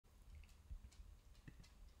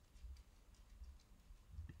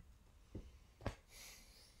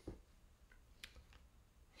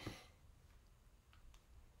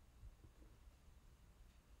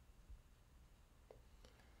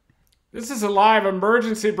This is a live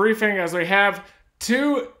emergency briefing as we have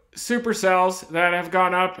two supercells that have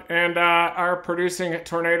gone up and are producing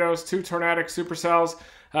tornadoes, two tornadic supercells.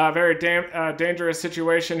 Very dangerous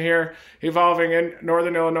situation here, evolving in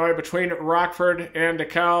northern Illinois between Rockford and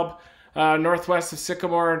DeKalb, northwest of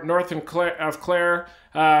Sycamore, north of Clare,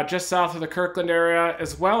 just south of the Kirkland area,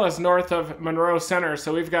 as well as north of Monroe Center.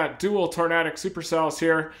 So we've got dual tornadic supercells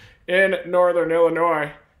here in northern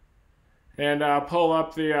Illinois. And pull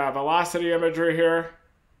up the velocity imagery here.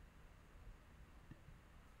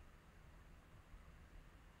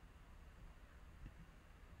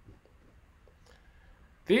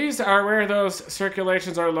 These are where those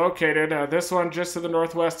circulations are located. This one just to the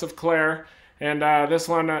northwest of Clare, and this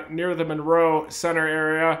one near the Monroe Center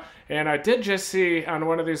area. And I did just see on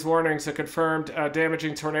one of these warnings a confirmed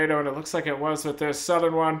damaging tornado, and it looks like it was with this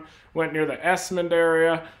southern one, went near the Esmond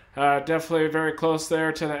area. Definitely very close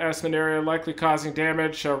there to the Esmond area, likely causing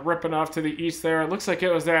damage, ripping off to the east there. It looks like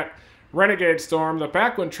it was that renegade storm. The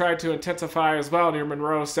back one tried to intensify as well near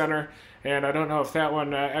Monroe Center, and I don't know if that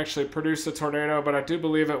one actually produced a tornado, but I do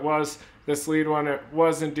believe it was this lead one. It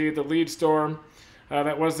was indeed the lead storm.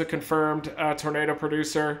 That was the confirmed tornado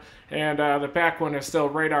producer, and the back one is still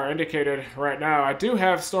radar indicated right now. I do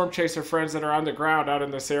have storm chaser friends that are on the ground out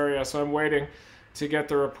in this area, so I'm waiting to get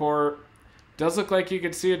the report. Does look like you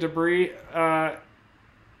can see a debris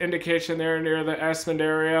indication there near the Esmond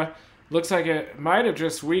area. Looks like it might have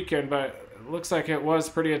just weakened, but it looks like it was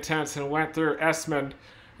pretty intense and went through Esmond,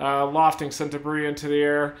 lofting some debris into the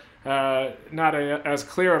air. Not as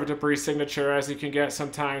clear of a debris signature as you can get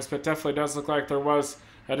sometimes, but definitely does look like there was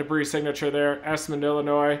a debris signature there. Esmond,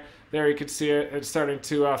 Illinois. There you can see it. It's starting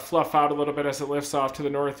to fluff out a little bit as it lifts off to the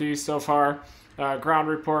northeast so far. Ground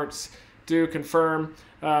reports do confirm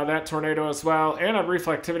that tornado as well. And on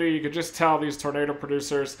reflectivity, you could just tell these tornado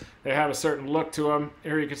producers, they have a certain look to them.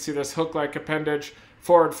 Here you can see this hook-like appendage,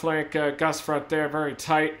 forward flank, gust front there, very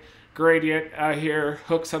tight gradient here,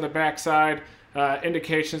 hooks on the backside,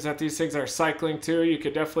 indications that these things are cycling too. You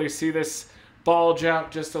could definitely see this bulge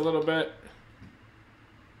out just a little bit.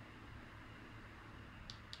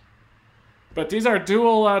 But these are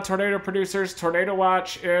dual tornado producers. Tornado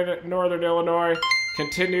watch in northern Illinois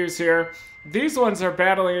continues here. These ones are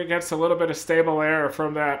battling against a little bit of stable air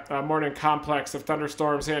from that morning complex of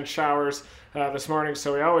thunderstorms and showers this morning.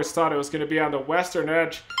 So we always thought it was going to be on the western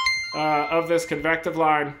edge of this convective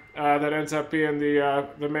line that ends up being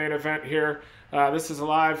the main event here. This is a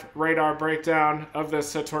live radar breakdown of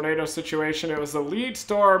this tornado situation. It was the lead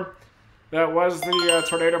storm that was the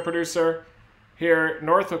tornado producer here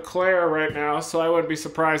north of Clare right now, so I wouldn't be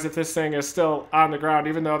surprised if this thing is still on the ground,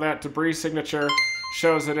 even though that debris signature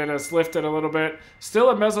shows that it has lifted a little bit. Still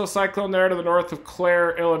a mesocyclone there to the north of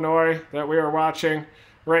Clare, Illinois, that we are watching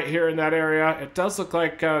right here in that area. It does look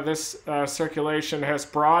like this circulation has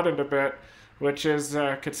broadened a bit, which is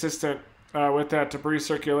consistent with that debris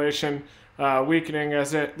circulation weakening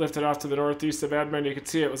as it lifted off to the northeast of Edmond. You can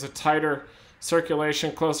see it was a tighter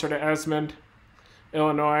circulation closer to Esmond,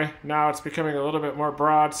 Illinois. Now it's becoming a little bit more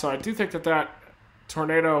broad, so I do think that that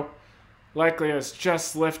tornado likely has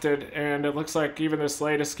just lifted, and it looks like even this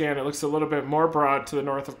latest scan, it looks a little bit more broad to the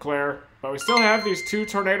north of Clare. But we still have these two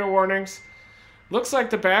tornado warnings. Looks like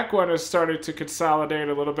the back one is starting to consolidate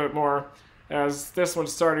a little bit more as this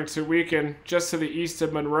one's starting to weaken. Just to the east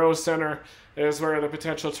of Monroe Center is where the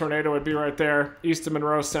potential tornado would be right there. East of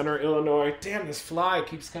Monroe Center, Illinois. Damn, this fly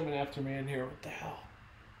keeps coming after me in here. What the hell?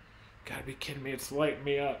 Gotta be kidding me. It's lighting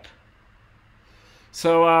me up.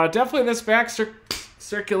 So definitely this back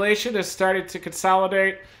circulation is starting to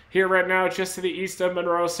consolidate here right now just to the east of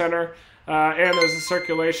Monroe Center. And there's a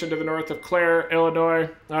circulation to the north of Clare, Illinois,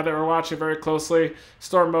 that we're watching very closely.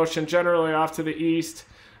 Storm motion generally off to the east.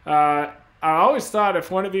 I always thought if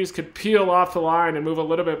one of these could peel off the line and move a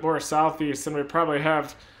little bit more southeast, then we'd probably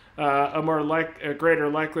have a greater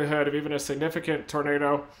likelihood of even a significant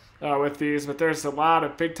tornado with these. But there's a lot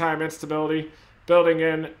of big-time instability building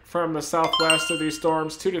in from the southwest of these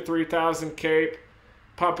storms, 2,000 to 3,000 Cape.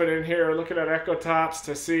 Pumping in here, looking at echo tops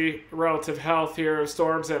to see relative health here of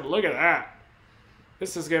storms, and look at that.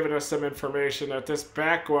 This is giving us some information that this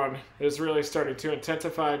back one is really starting to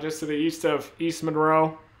intensify just to the east of East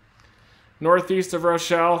Monroe. Northeast of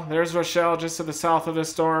Rochelle. There's Rochelle just to the south of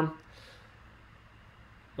this storm.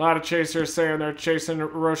 A lot of chasers saying they're chasing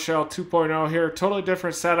Rochelle 2.0 here. Totally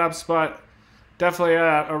different setups, but definitely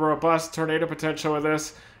a robust tornado potential with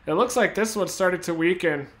this. It looks like this one's starting to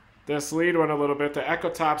weaken. This lead one a little bit. The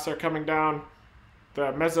echo tops are coming down.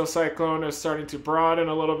 The mesocyclone is starting to broaden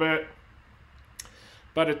a little bit.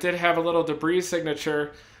 But it did have a little debris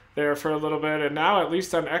signature there for a little bit. And now, at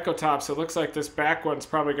least on Echotops, it looks like this back one's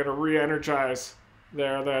probably going to re-energize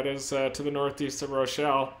there. That is to the northeast of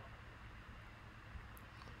Rochelle.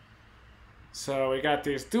 So we got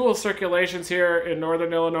these dual circulations here in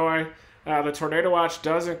northern Illinois. The tornado watch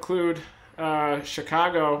does include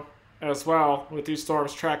Chicago as well, with these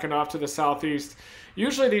storms tracking off to the southeast.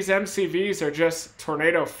 Usually these MCVs are just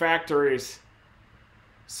tornado factories.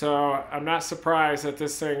 So I'm not surprised that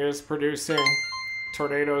this thing is producing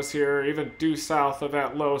tornadoes here, even due south of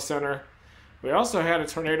that low center. We also had a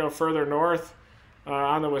tornado further north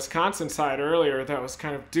on the Wisconsin side earlier that was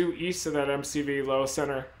kind of due east of that MCV low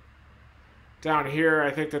center. Down here, I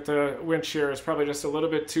think that the wind shear is probably just a little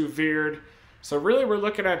bit too veered. So really we're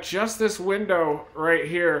looking at just this window right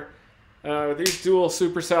here. These dual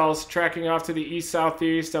supercells tracking off to the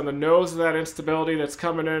east-southeast on the nose of that instability that's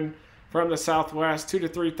coming in from the southwest, 2,000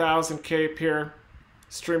 to 3,000 Cape here,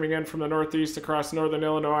 streaming in from the northeast across northern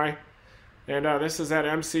Illinois. And this is that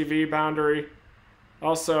MCV boundary.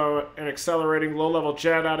 Also an accelerating low-level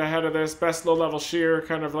jet out ahead of this, best low-level shear,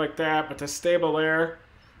 kind of like that, but the stable air.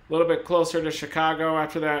 A little bit closer to Chicago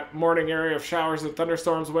after that morning area of showers and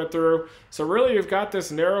thunderstorms went through. So really you've got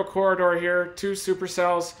this narrow corridor here, 2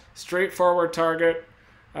 supercells, straightforward target,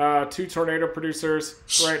 2 tornado producers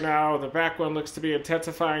right now. The back one looks to be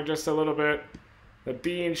intensifying just a little bit. The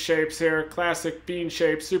bean shapes here, classic bean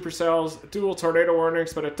shapes, supercells, dual tornado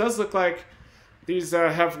warnings, but it does look like these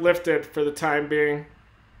have lifted for the time being.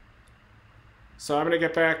 So I'm going to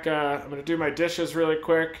get back, I'm going to do my dishes really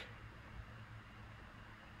quick.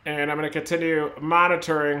 And I'm going to continue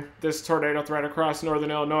monitoring this tornado threat across northern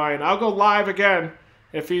Illinois. And I'll go live again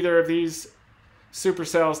if either of these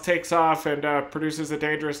supercells takes off and produces a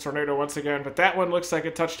dangerous tornado once again. But that one looks like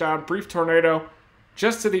a touchdown. Brief tornado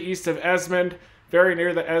just to the east of Esmond, very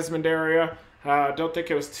near the Esmond area. Don't think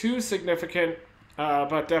it was too significant,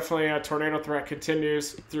 but definitely a tornado threat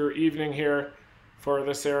continues through evening here for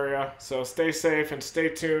this area. So stay safe and stay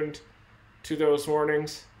tuned to those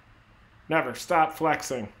warnings. Never stop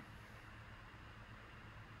flexing.